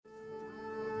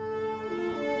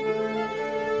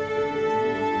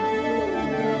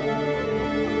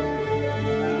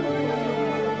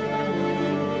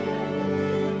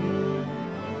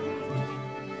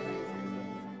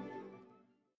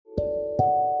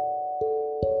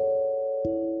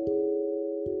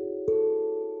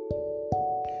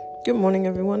Good morning,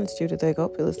 everyone. It's Judith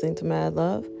Egope. You're listening to Mad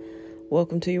Love.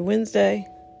 Welcome to your Wednesday.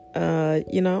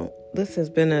 This has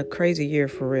been a crazy year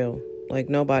for real. Like,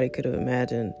 nobody could have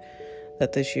imagined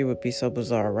that this year would be so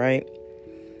bizarre, right?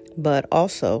 But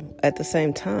also, at the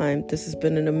same time, this has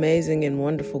been an amazing and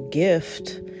wonderful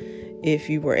gift. If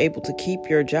you were able to keep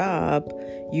your job,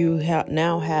 you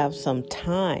now have some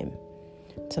time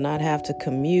to not have to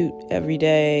commute every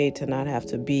day, to not have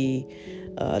to be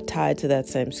tied to that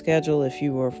same schedule. If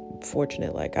you were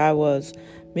fortunate like I was,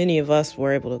 many of us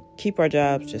were able to keep our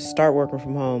jobs, just start working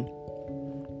from home.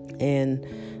 And,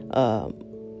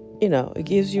 it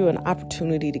gives you an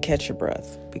opportunity to catch your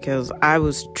breath, because I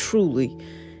was truly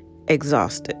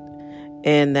exhausted.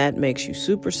 And that makes you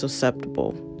super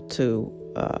susceptible to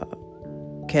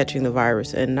catching the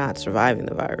virus and not surviving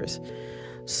the virus.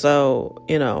 So,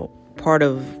 part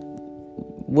of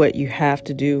what you have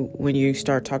to do when you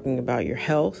start talking about your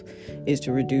health is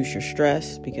to reduce your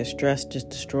stress, because stress just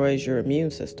destroys your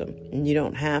immune system. And you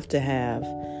don't have to have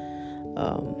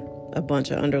a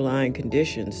bunch of underlying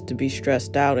conditions to be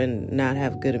stressed out and not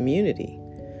have good immunity.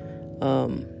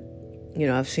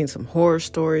 I've seen some horror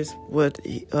stories, what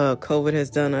COVID has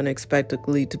done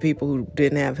unexpectedly to people who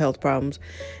didn't have health problems.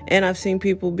 And I've seen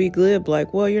people be glib,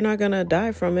 like, well, you're not going to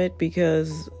die from it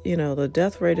because, the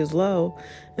death rate is low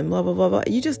and blah, blah, blah, blah.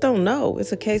 You just don't know.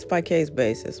 It's a case-by-case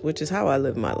basis, which is how I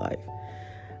live my life.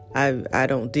 I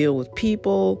don't deal with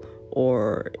people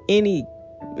or any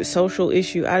social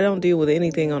issue. I don't deal with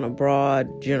anything on a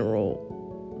broad, general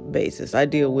basis. I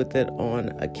deal with it on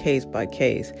a case by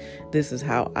case. This is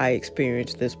how I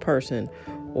experience this person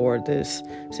or this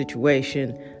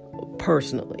situation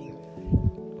personally.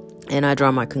 And I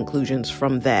draw my conclusions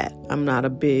from that. I'm not a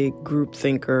big group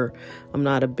thinker. I'm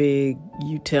not a big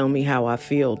you tell me how I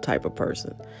feel type of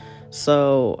person.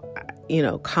 So,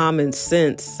 common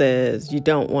sense says you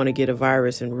don't want to get a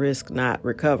virus and risk not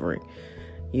recovering.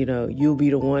 You'll be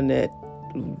the one that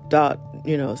thought,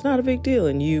 it's not a big deal,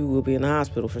 and you will be in the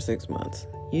hospital for 6 months.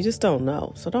 You just don't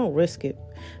know. So don't risk it.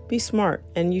 Be smart.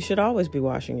 And you should always be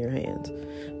washing your hands,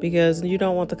 because you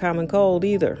don't want the common cold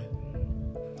either.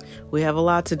 We have a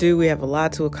lot to do. We have a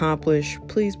lot to accomplish.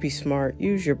 Please be smart.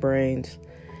 Use your brains.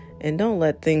 And don't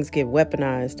let things get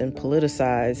weaponized and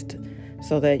politicized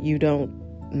so that you don't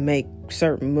make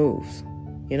certain moves.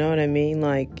 You know what I mean?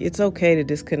 Like, it's okay to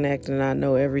disconnect and not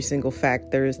know every single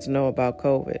fact there is to know about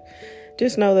COVID.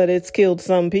 Just know that it's killed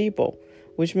some people,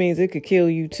 which means it could kill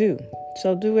you too.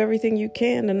 So do everything you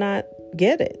can to not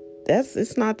get it.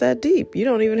 It's not that deep. You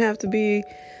don't even have to be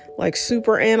like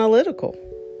super analytical.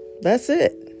 That's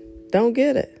it. Don't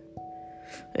get it.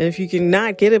 And if you can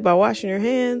not get it by washing your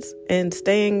hands and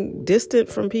staying distant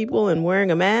from people and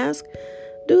wearing a mask,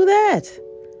 do that.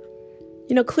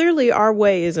 Clearly our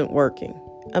way isn't working.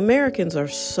 Americans are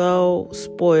so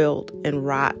spoiled and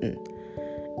rotten.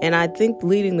 And I think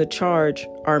leading the charge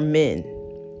are men,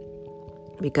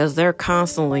 because they're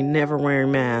constantly never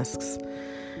wearing masks.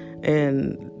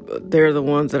 And they're the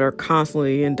ones that are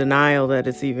constantly in denial that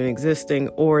it's even existing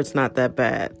or it's not that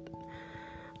bad.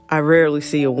 I rarely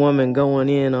see a woman going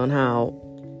in on how,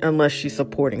 unless she's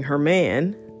supporting her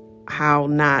man, how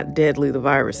not deadly the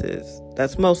virus is.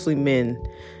 That's mostly men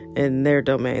in their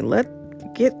domain.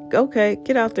 Get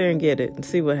out there and get it and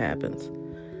see what happens.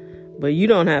 But you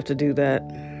don't have to do that.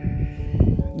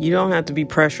 You don't have to be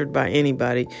pressured by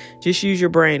anybody. Just use your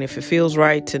brain. If it feels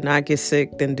right to not get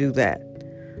sick, then do that.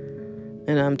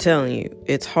 And I'm telling you,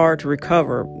 it's hard to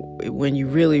recover when you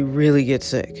really, really get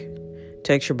sick. It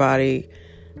takes your body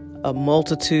a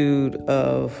multitude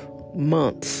of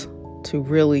months to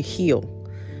really heal.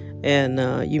 And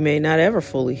you may not ever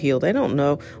fully heal. They don't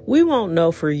know. We won't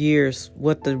know for years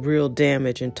what the real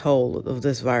damage and toll of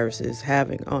this virus is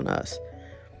having on us.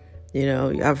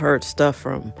 I've heard stuff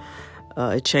from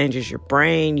it changes your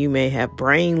brain. You may have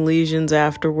brain lesions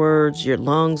afterwards. Your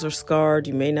lungs are scarred.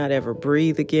 You may not ever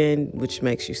breathe again, which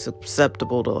makes you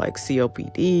susceptible to like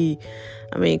COPD.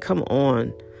 I mean, come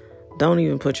on. Don't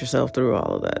even put yourself through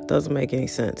all of that. Doesn't make any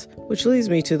sense. Which leads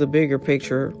me to the bigger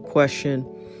picture question.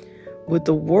 Would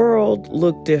the world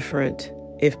look different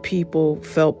if people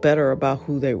felt better about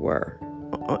who they were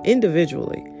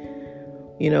individually?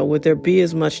 Would there be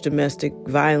as much domestic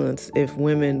violence if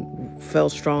women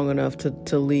felt strong enough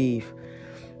to leave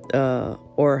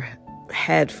or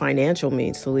had financial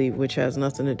means to leave, which has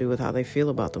nothing to do with how they feel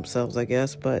about themselves, I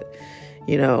guess. But,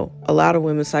 a lot of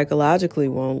women psychologically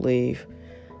won't leave.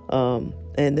 And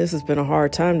this has been a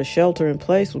hard time to shelter in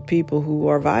place with people who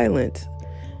are violent.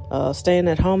 Staying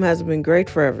at home hasn't been great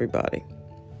for everybody.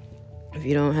 If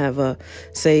you don't have a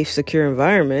safe, secure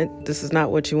environment, this is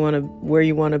not where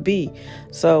you want to be.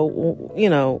 So,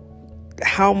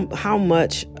 how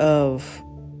much of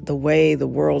the way the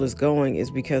world is going is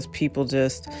because people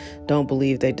just don't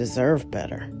believe they deserve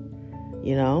better.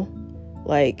 You know,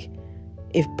 like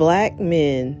if black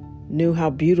men knew how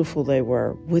beautiful they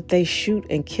were, would they shoot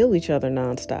and kill each other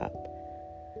nonstop?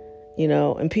 You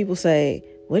know, and people say,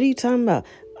 what are you talking about?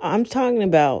 I'm talking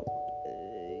about,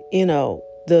 you know,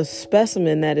 the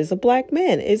specimen that is a black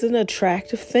man is an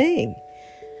attractive thing.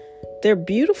 They're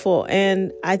beautiful.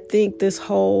 And I think this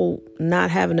whole not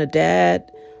having a dad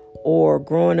or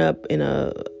growing up in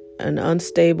an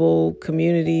unstable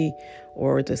community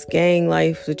or this gang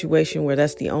life situation where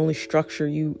that's the only structure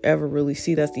you ever really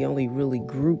see, that's the only really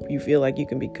group you feel like you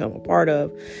can become a part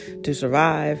of to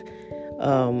survive,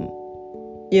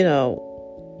 you know,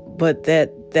 but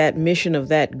that mission of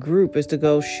that group is to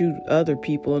go shoot other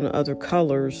people in other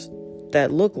colors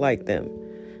that look like them.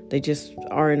 They just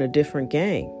are in a different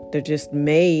gang. They're just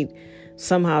made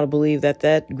somehow to believe that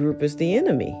that group is the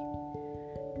enemy.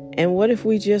 And what if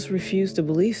we just refuse to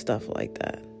believe stuff like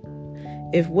that?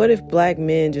 What if black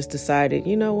men just decided,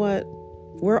 you know what?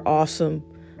 We're awesome.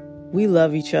 We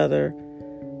love each other.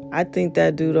 I think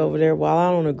that dude over there, while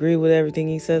I don't agree with everything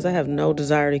he says, I have no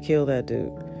desire to kill that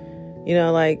dude. You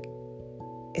know, like,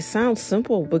 it sounds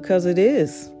simple because it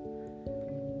is.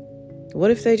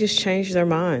 What if they just changed their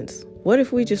minds? What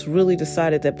if we just really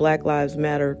decided that Black lives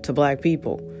matter to black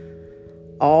people?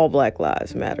 All black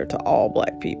lives matter to all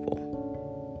black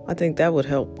people. I think that would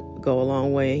help go a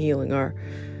long way in healing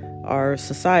our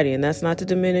society. And that's not to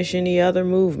diminish any other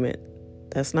movement.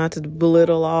 That's not to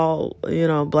belittle all, you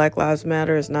know, Black Lives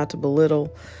Matter. It's not to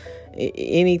belittle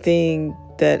anything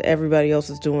that everybody else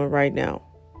is doing right now.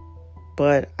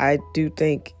 But I do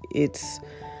think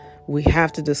we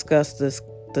have to discuss this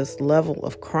level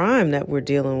of crime that we're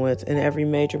dealing with in every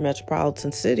major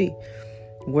metropolitan city,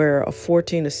 where a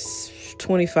 14 to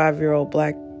 25-year-old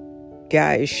black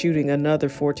guy is shooting another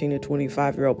 14 to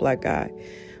 25-year-old black guy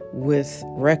with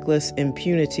reckless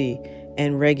impunity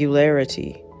and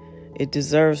regularity. It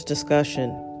deserves discussion.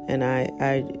 And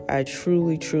I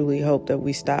truly, truly hope that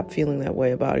we stop feeling that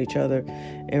way about each other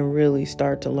and really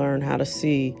start to learn how to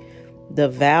see the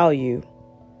value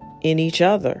in each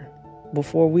other.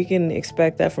 Before we can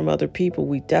expect that from other people,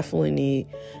 we definitely need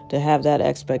to have that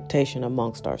expectation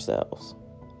amongst ourselves.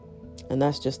 And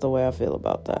that's just the way I feel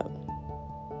about that.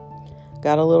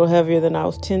 Got a little heavier than I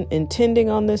was intending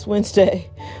on this Wednesday.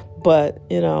 But,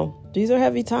 you know, these are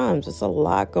heavy times. It's a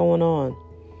lot going on.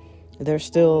 There's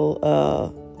still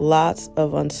lots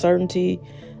of uncertainty,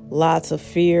 lots of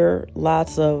fear,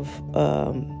 lots of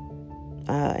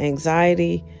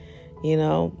anxiety. You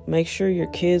know, make sure your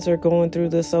kids are going through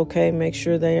this okay. Make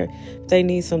sure if they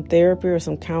need some therapy or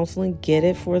some counseling, get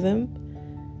it for them.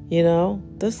 You know,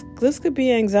 this could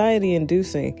be anxiety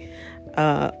inducing.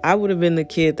 I would have been the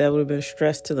kid that would have been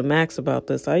stressed to the max about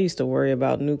this. I used to worry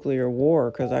about nuclear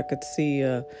war because I could see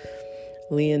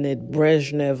Leonid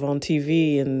Brezhnev on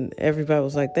TV, and everybody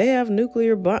was like, they have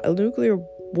nuclear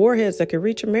warheads that could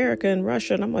reach America and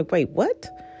Russia. And I'm like, wait, what?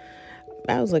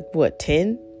 I was like, what,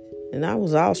 10? And I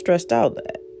was all stressed out.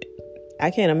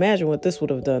 I can't imagine what this would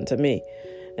have done to me.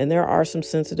 And there are some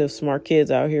sensitive, smart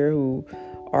kids out here who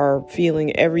are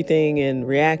feeling everything and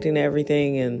reacting to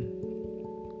everything. And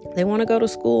they want to go to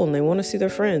school and they want to see their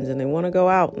friends and they want to go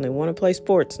out and they want to play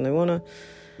sports and they want to,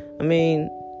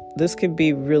 this could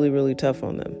be really, really tough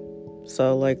on them.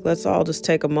 So let's all just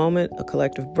take a moment, a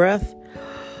collective breath.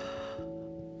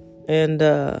 And,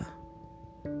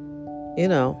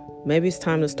 maybe it's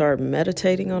time to start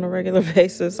meditating on a regular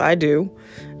basis. I do.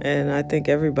 And I think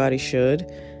everybody should.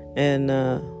 And,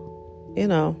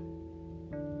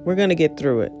 we're going to get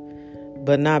through it,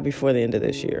 but not before the end of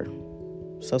this year.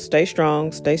 So stay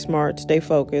strong, stay smart, stay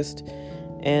focused,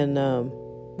 and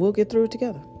we'll get through it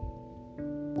together.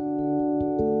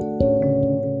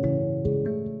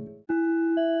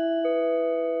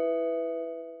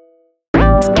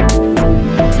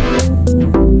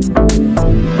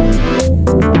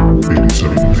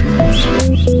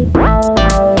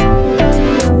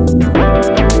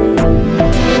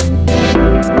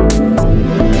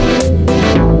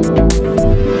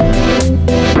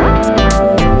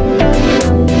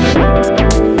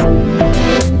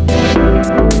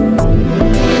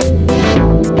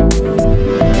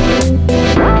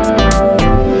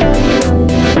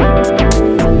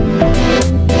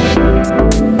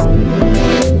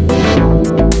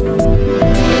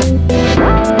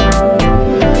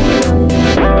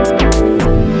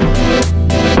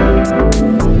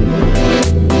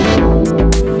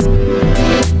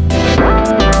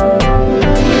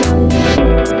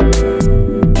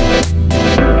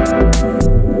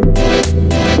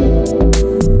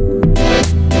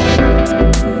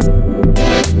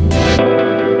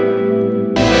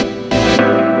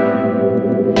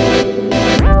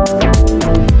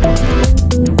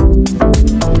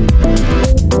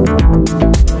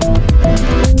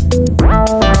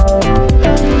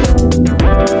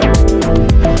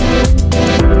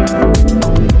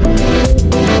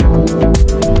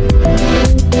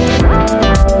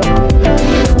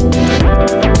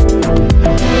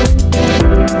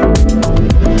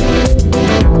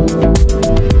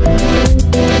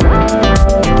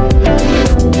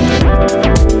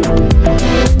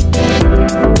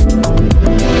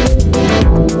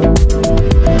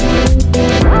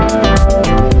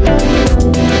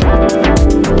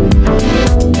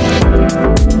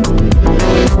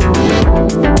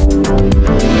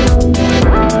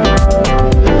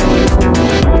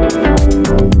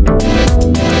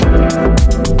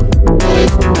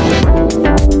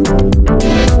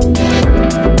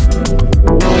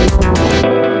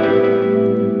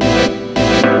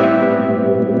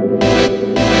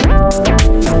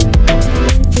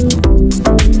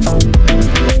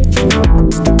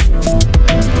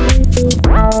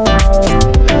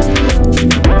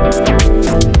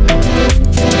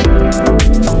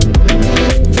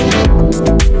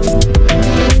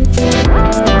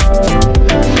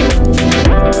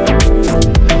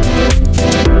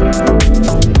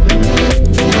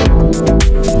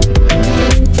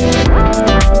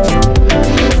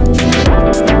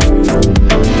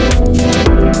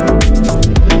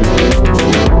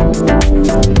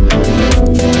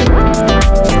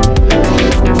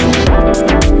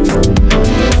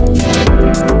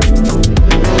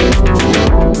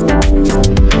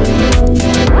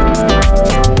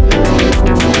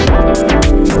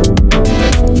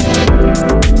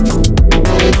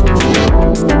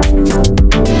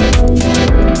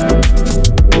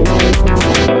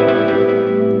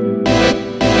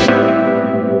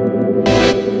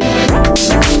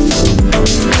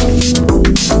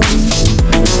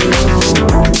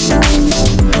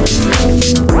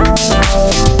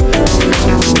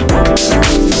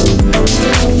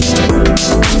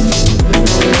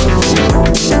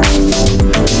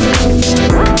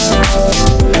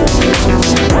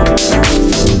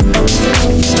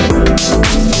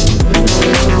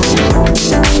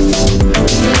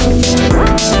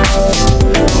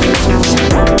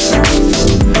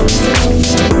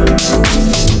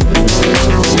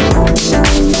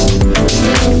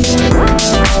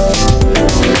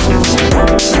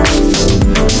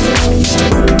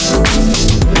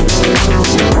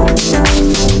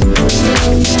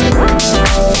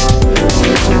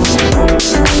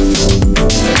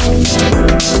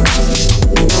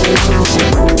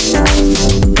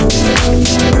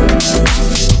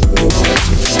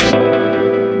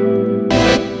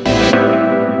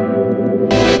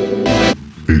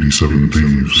 87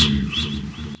 Thieves.